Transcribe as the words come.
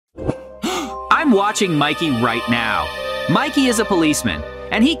I'm watching Mikey right now. Mikey is a policeman,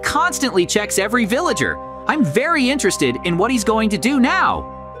 and he constantly checks every villager. I'm very interested in what he's going to do now.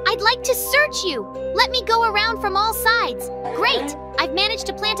 I'd like to search you. Let me go around from all sides. Great! I've managed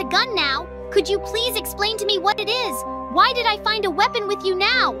to plant a gun now. Could you please explain to me what it is? Why did I find a weapon with you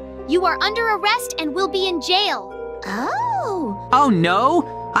now? You are under arrest and will be in jail. Oh! Oh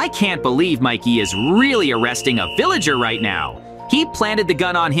no! I can't believe Mikey is really arresting a villager right now. He planted the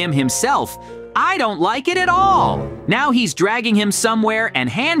gun on him himself. I don't like it at all. Now he's dragging him somewhere and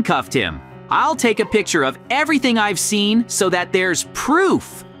handcuffed him. I'll take a picture of everything I've seen so that there's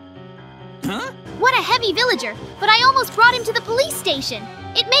proof. Huh? What a heavy villager, but I almost brought him to the police station.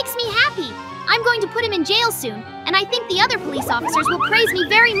 It makes me happy. I'm going to put him in jail soon, and I think the other police officers will praise me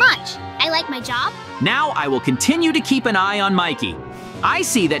very much. I like my job. Now I will continue to keep an eye on Mikey. I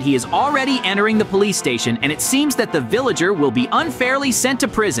see that he is already entering the police station, and it seems that the villager will be unfairly sent to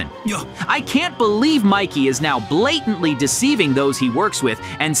prison. I can't believe Mikey is now blatantly deceiving those he works with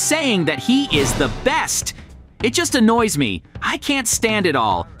and saying that he is the best. It just annoys me. I can't stand it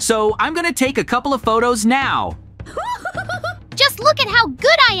all, so I'm gonna take a couple of photos now. Just look at how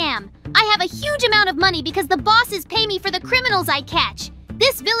good I am! I have a huge amount of money because the bosses pay me for the criminals I catch.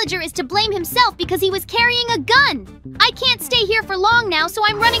 This villager is to blame himself because he was carrying a gun. I can't stay here for long now, so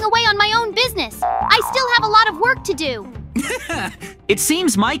I'm running away on my own business. I still have a lot of work to do. It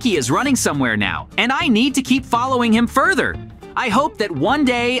seems Mikey is running somewhere now, and I need to keep following him further. I hope that one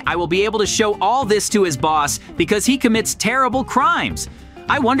day I will be able to show all this to his boss because he commits terrible crimes.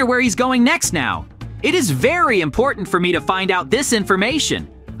 I wonder where he's going next now. It is very important for me to find out this information.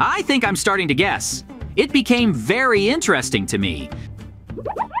 I think I'm starting to guess. It became very interesting to me.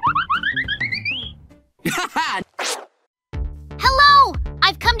 Hello!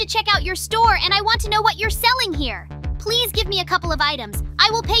 I've come to check out your store and I want to know what you're selling here. Please give me a couple of items. I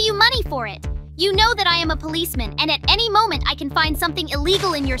will pay you money for it. You know that I am a policeman and at any moment I can find something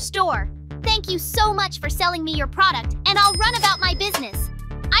illegal in your store. Thank you so much for selling me your product and I'll run about my business.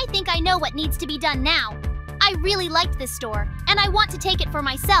 I think I know what needs to be done now. I really liked this store and I want to take it for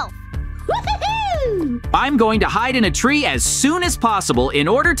myself. Woohoo! I'm going to hide in a tree as soon as possible in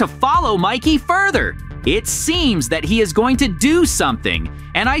order to follow Mikey further. It seems that he is going to do something,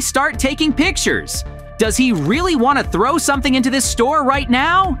 and I start taking pictures. Does he really want to throw something into this store right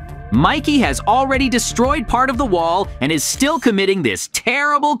now? Mikey has already destroyed part of the wall and is still committing this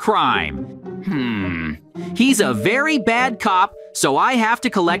terrible crime. He's a very bad cop, so I have to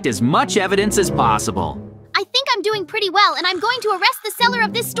collect as much evidence as possible. I think I'm doing pretty well, and I'm going to arrest the seller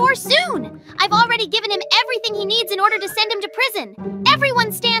of this store soon. I've already given him everything he needs in order to send him to prison.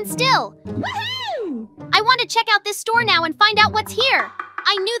 Everyone stand still. Woohoo! I want to check out this store now and find out what's here.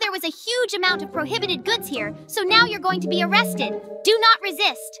 I knew there was a huge amount of prohibited goods here, so now you're going to be arrested. Do not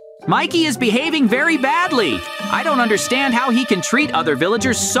resist. Mikey is behaving very badly. I don't understand how he can treat other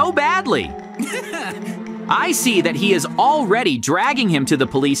villagers so badly. I see that he is already dragging him to the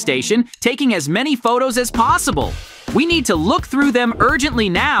police station, taking as many photos as possible. We need to look through them urgently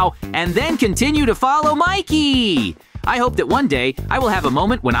now and then continue to follow Mikey. I hope that one day I will have a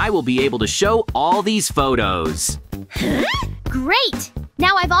moment when I will be able to show all these photos. Great!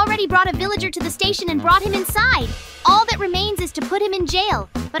 Now I've already brought a villager to the station and brought him inside. All that remains is to put him in jail,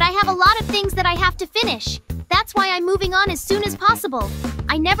 but I have a lot of things that I have to finish. That's why I'm moving on as soon as possible.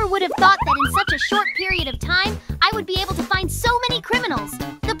 I never would have thought that in such a short period of time, I would be able to find so many criminals.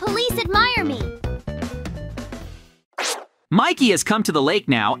 The police admire me. Mikey has come to the lake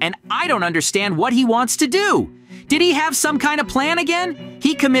now, and I don't understand what he wants to do. Did he have some kind of plan again?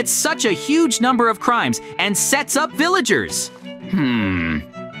 He commits such a huge number of crimes and sets up villagers.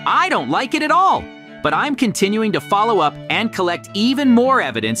 I don't like it at all. But I'm continuing to follow up and collect even more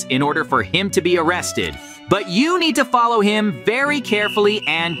evidence in order for him to be arrested. But you need to follow him very carefully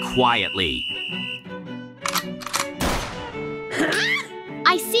and quietly.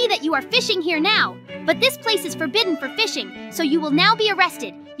 I see that you are fishing here now, but this place is forbidden for fishing, so you will now be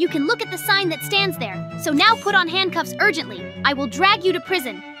arrested. You can look at the sign that stands there, so now put on handcuffs urgently. I will drag you to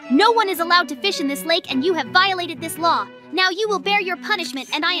prison. No one is allowed to fish in this lake and you have violated this law. Now you will bear your punishment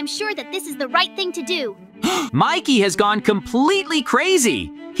and I am sure that this is the right thing to do. Mikey has gone completely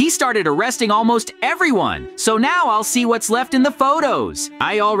crazy. He started arresting almost everyone. So now I'll see what's left in the photos.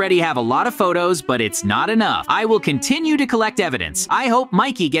 I already have a lot of photos, but it's not enough. I will continue to collect evidence. I hope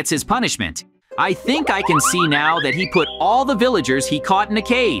Mikey gets his punishment. I think I can see now that he put all the villagers he caught in a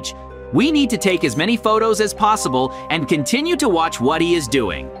cage. We need to take as many photos as possible and continue to watch what he is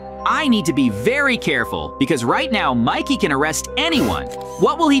doing. I need to be very careful because right now Mikey can arrest anyone.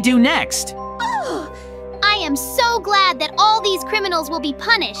 What will he do next? Oh, I am so glad that all these criminals will be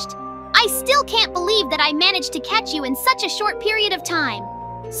punished. I still can't believe that I managed to catch you in such a short period of time.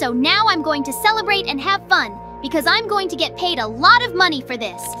 So now I'm going to celebrate and have fun, because I'm going to get paid a lot of money for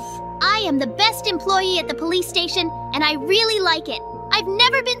this. I am the best employee at the police station, and I really like it. I've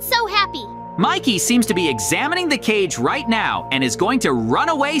never been so happy. Mikey seems to be examining the cage right now and is going to run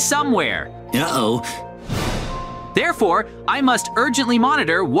away somewhere. Uh-oh. Therefore, I must urgently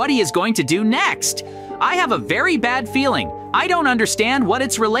monitor what he is going to do next. I have a very bad feeling. I don't understand what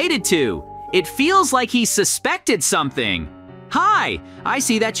it's related to. It feels like he suspected something. Hi, I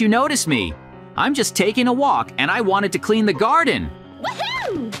see that you noticed me. I'm just taking a walk and I wanted to clean the garden.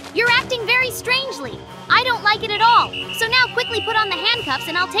 Woohoo! You're acting very strangely. I don't like it at all. So now quickly put on the handcuffs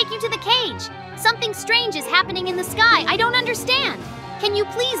and I'll take you to the cage. Something strange is happening in the sky. I don't understand. Can you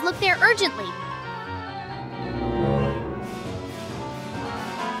please look there urgently?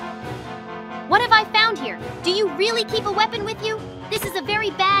 What have I found here? Do you really keep a weapon with you? This is a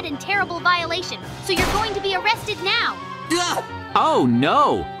very bad and terrible violation, so you're going to be arrested now. Oh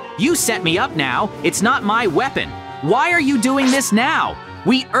no! You set me up now. It's not my weapon. Why are you doing this now?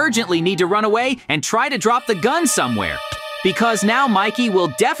 We urgently need to run away and try to drop the gun somewhere. Because now Mikey will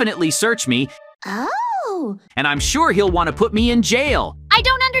definitely search me. Oh! And I'm sure he'll want to put me in jail. I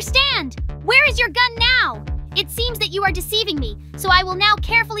don't understand. Where is your gun now? It seems that you are deceiving me, so I will now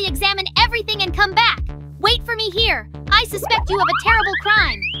carefully examine everything and come back. Wait for me here. I suspect you of a terrible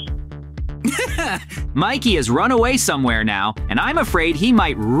crime. Mikey has run away somewhere now, and I'm afraid he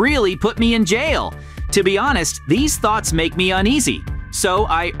might really put me in jail. To be honest, these thoughts make me uneasy, so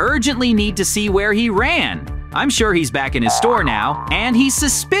I urgently need to see where he ran. I'm sure he's back in his store now, and he's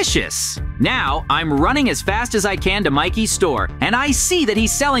suspicious. Now, I'm running as fast as I can to Mikey's store, and I see that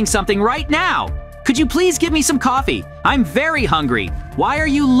he's selling something right now. Could you please give me some coffee? I'm very hungry. Why are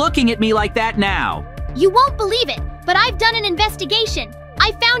you looking at me like that now? You won't believe it, but I've done an investigation.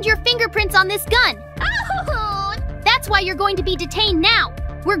 I found your fingerprints on this gun. Oh. That's why you're going to be detained now.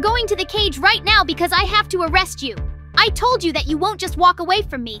 We're going to the cage right now because I have to arrest you. I told you that you won't just walk away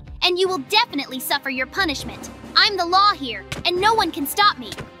from me, and you will definitely suffer your punishment. I'm the law here, and no one can stop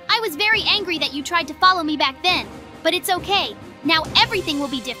me. I was very angry that you tried to follow me back then, but it's okay. Now everything will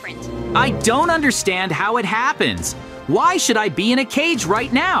be different. I don't understand how it happens. Why should I be in a cage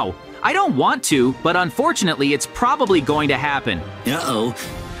right now? I don't want to, but unfortunately it's probably going to happen. Uh-oh.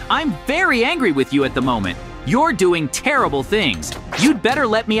 I'm very angry with you at the moment. You're doing terrible things. You'd better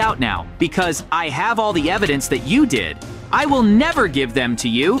let me out now, because I have all the evidence that you did. I will never give them to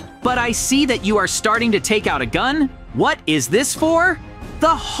you, but I see that you are starting to take out a gun. What is this for?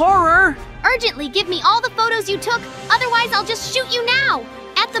 The horror! Urgently give me all the photos you took, otherwise I'll just shoot you now.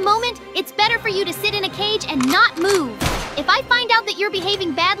 At the moment, it's better for you to sit in a cage and not move. If I find out that you're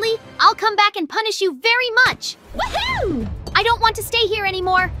behaving badly, I'll come back and punish you very much. Woohoo! I don't want to stay here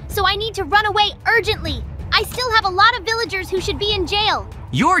anymore, so I need to run away urgently. I still have a lot of villagers who should be in jail.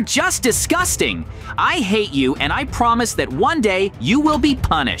 You're just disgusting. I hate you, and I promise that one day you will be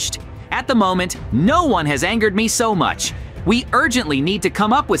punished. At the moment, no one has angered me so much. We urgently need to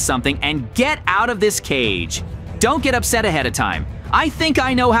come up with something and get out of this cage. Don't get upset ahead of time. I think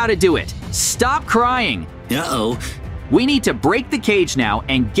I know how to do it. Stop crying. Uh-oh. We need to break the cage now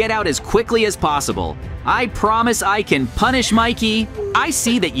and get out as quickly as possible. I promise I can punish Mikey. I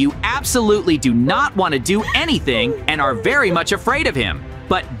see that you absolutely do not want to do anything and are very much afraid of him.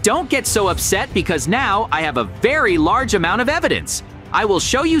 But don't get so upset because now I have a very large amount of evidence. I will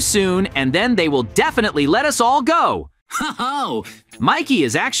show you soon and then they will definitely let us all go. Ho-ho! Mikey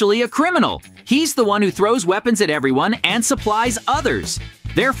is actually a criminal. He's the one who throws weapons at everyone and supplies others.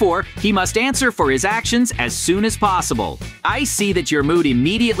 Therefore, he must answer for his actions as soon as possible. I see that your mood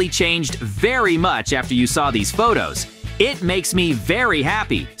immediately changed very much after you saw these photos. It makes me very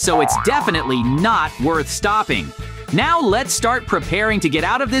happy, so it's definitely not worth stopping. Now let's start preparing to get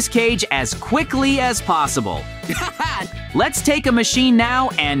out of this cage as quickly as possible. Let's take a machine now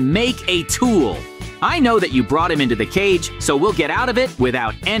and make a tool. I know that you brought him into the cage, so we'll get out of it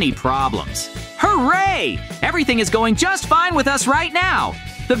without any problems. Hooray! Everything is going just fine with us right now.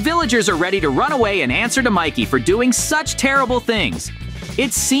 The villagers are ready to run away and answer to Mikey for doing such terrible things.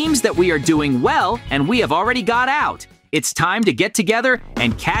 It seems that we are doing well and we have already got out. It's time to get together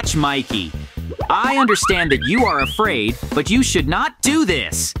and catch Mikey. I understand that you are afraid, but you should not do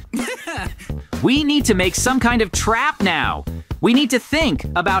this. We need to make some kind of trap now. We need to think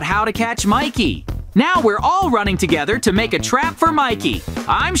about how to catch Mikey. Now we're all running together to make a trap for Mikey.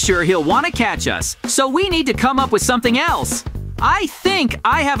 I'm sure he'll want to catch us, so we need to come up with something else. I think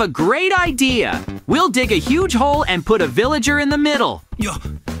I have a great idea. We'll dig a huge hole and put a villager in the middle.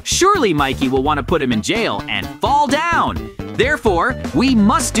 Surely Mikey will want to put him in jail and fall down. Therefore, we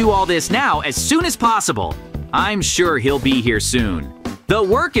must do all this now as soon as possible. I'm sure he'll be here soon. The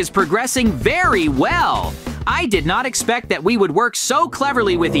work is progressing very well. I did not expect that we would work so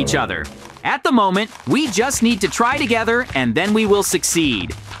cleverly with each other. At the moment, we just need to try together and then we will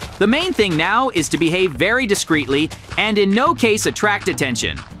succeed. The main thing now is to behave very discreetly and in no case attract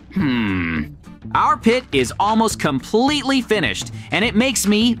attention. Our pit is almost completely finished and it makes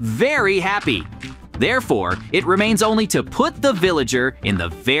me very happy. Therefore, it remains only to put the villager in the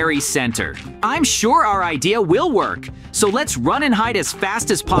very center. I'm sure our idea will work, so let's run and hide as fast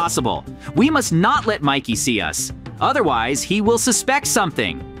as possible. We must not let Mikey see us, otherwise he will suspect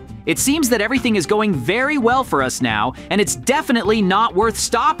something. It seems that everything is going very well for us now, and it's definitely not worth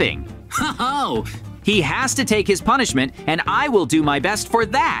stopping. Oh, He has to take his punishment, and I will do my best for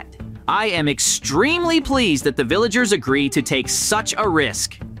that. I am extremely pleased that the villagers agree to take such a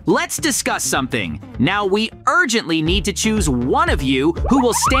risk. Let's discuss something. Now we urgently need to choose one of you who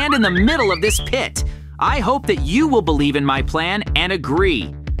will stand in the middle of this pit. I hope that you will believe in my plan and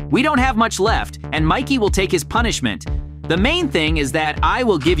agree. We don't have much left, and Mikey will take his punishment. The main thing is that I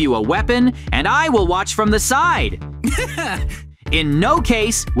will give you a weapon, and I will watch from the side. In no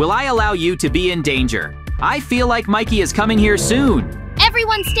case will I allow you to be in danger. I feel like Mikey is coming here soon.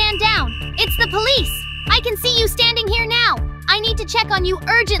 Everyone stand down. It's the police. I can see you standing here now. I need to check on you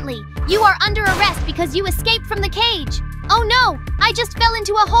urgently. You are under arrest because you escaped from the cage. Oh no, I just fell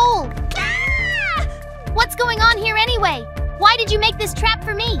into a hole. Ah! What's going on here anyway? Why did you make this trap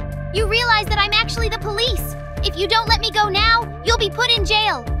for me? You realize that I'm actually the police. If you don't let me go now, you'll be put in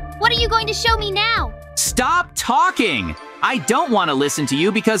jail. What are you going to show me now? Stop talking! I don't want to listen to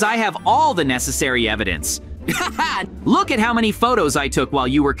you because I have all the necessary evidence. Look at how many photos I took while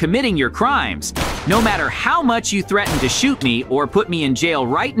you were committing your crimes. No matter how much you threaten to shoot me or put me in jail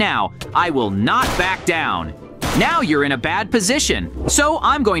right now, I will not back down. Now you're in a bad position, so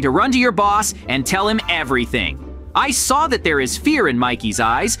I'm going to run to your boss and tell him everything. I saw that there is fear in Mikey's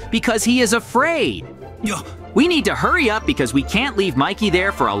eyes because he is afraid. We need to hurry up because we can't leave Mikey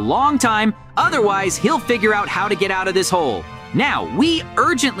there for a long time, otherwise he'll figure out how to get out of this hole. Now, we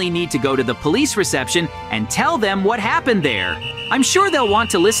urgently need to go to the police reception and tell them what happened there. I'm sure they'll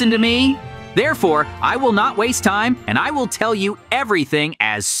want to listen to me. Therefore, I will not waste time and I will tell you everything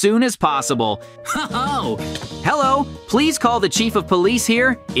as soon as possible. oh, Hello, please call the chief of police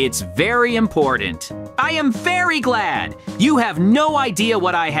here. It's very important. I am very glad. You have no idea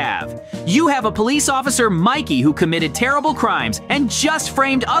what I have. You have a police officer, Mikey, who committed terrible crimes and just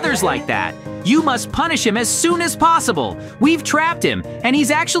framed others like that. You must punish him as soon as possible. We've trapped him, and he's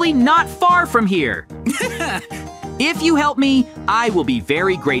actually not far from here. If you help me, I will be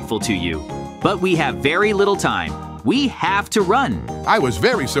very grateful to you. But we have very little time. We have to run. I was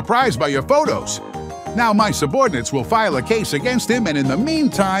very surprised by your photos. Now my subordinates will file a case against him, and in the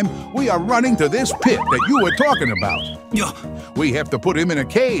meantime, we are running to this pit that you were talking about. We have to put him in a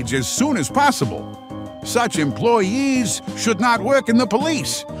cage as soon as possible. Such employees should not work in the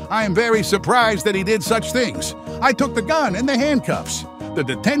police. I am very surprised that he did such things. I took the gun and the handcuffs. The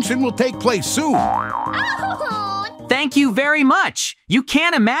detention will take place soon. Thank you very much. You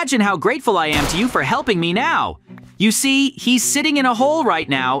can't imagine how grateful I am to you for helping me now. You see, he's sitting in a hole right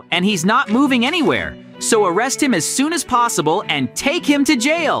now and he's not moving anywhere. So arrest him as soon as possible and take him to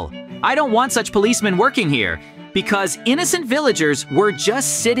jail. I don't want such policemen working here because innocent villagers were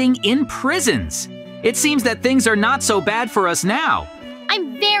just sitting in prisons. It seems that things are not so bad for us now.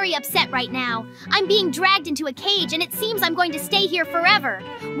 I'm very upset right now. I'm being dragged into a cage and it seems I'm going to stay here forever.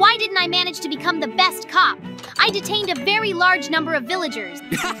 Why didn't I manage to become the best cop? I detained a very large number of villagers.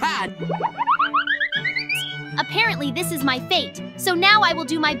 Apparently this is my fate, so now I will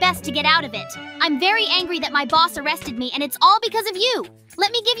do my best to get out of it. I'm very angry that my boss arrested me and it's all because of you.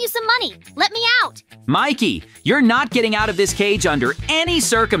 Let me give you some money. Let me out. Mikey, you're not getting out of this cage under any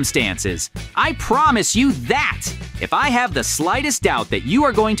circumstances. I promise you that. If I have the slightest doubt that you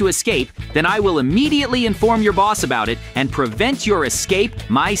are going to escape, then I will immediately inform your boss about it and prevent your escape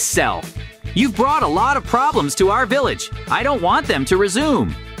myself. You've brought a lot of problems to our village. I don't want them to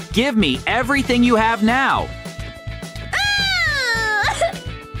resume. Give me everything you have now.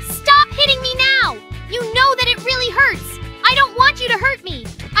 Stop hitting me now! You know that it really hurts. I don't want you to hurt me.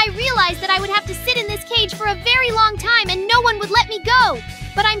 I realized that I would have to sit in this cage for a very long time and no one would let me go.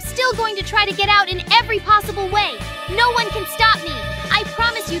 But I'm still going to try to get out in every possible way. No one can stop me. I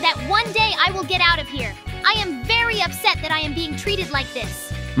promise you that one day I will get out of here. I am very upset that I am being treated like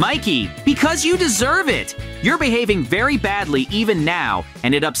this. Mikey, because you deserve it. You're behaving very badly even now,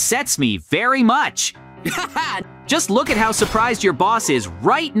 and it upsets me very much. Just look at how surprised your boss is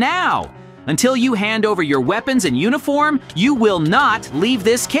right now. Until you hand over your weapons and uniform, you will not leave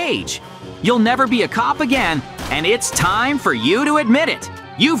this cage. You'll never be a cop again, and it's time for you to admit it.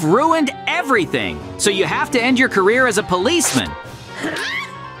 You've ruined everything, so you have to end your career as a policeman.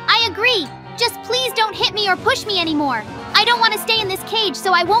 I agree. Just please don't hit me or push me anymore. I don't want to stay in this cage,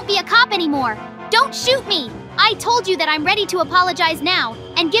 so I won't be a cop anymore. Don't shoot me. I told you that I'm ready to apologize now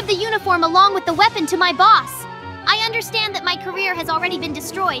and give the uniform along with the weapon to my boss. I understand that my career has already been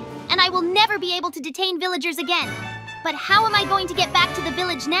destroyed, and I will never be able to detain villagers again. But how am I going to get back to the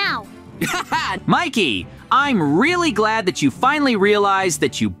village now? Mikey, I'm really glad that you finally realized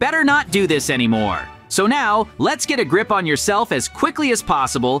that you better not do this anymore. So now, let's get a grip on yourself as quickly as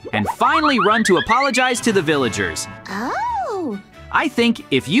possible and finally run to apologize to the villagers. Oh! I think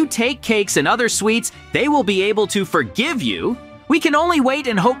if you take cakes and other sweets, they will be able to forgive you. We can only wait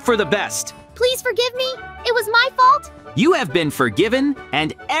and hope for the best. Please forgive me. It was my fault. You have been forgiven,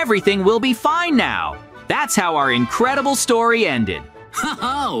 and everything will be fine now. That's how our incredible story ended.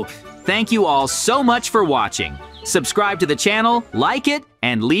 Oh! Thank you all so much for watching. Subscribe to the channel, like it,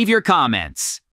 and leave your comments.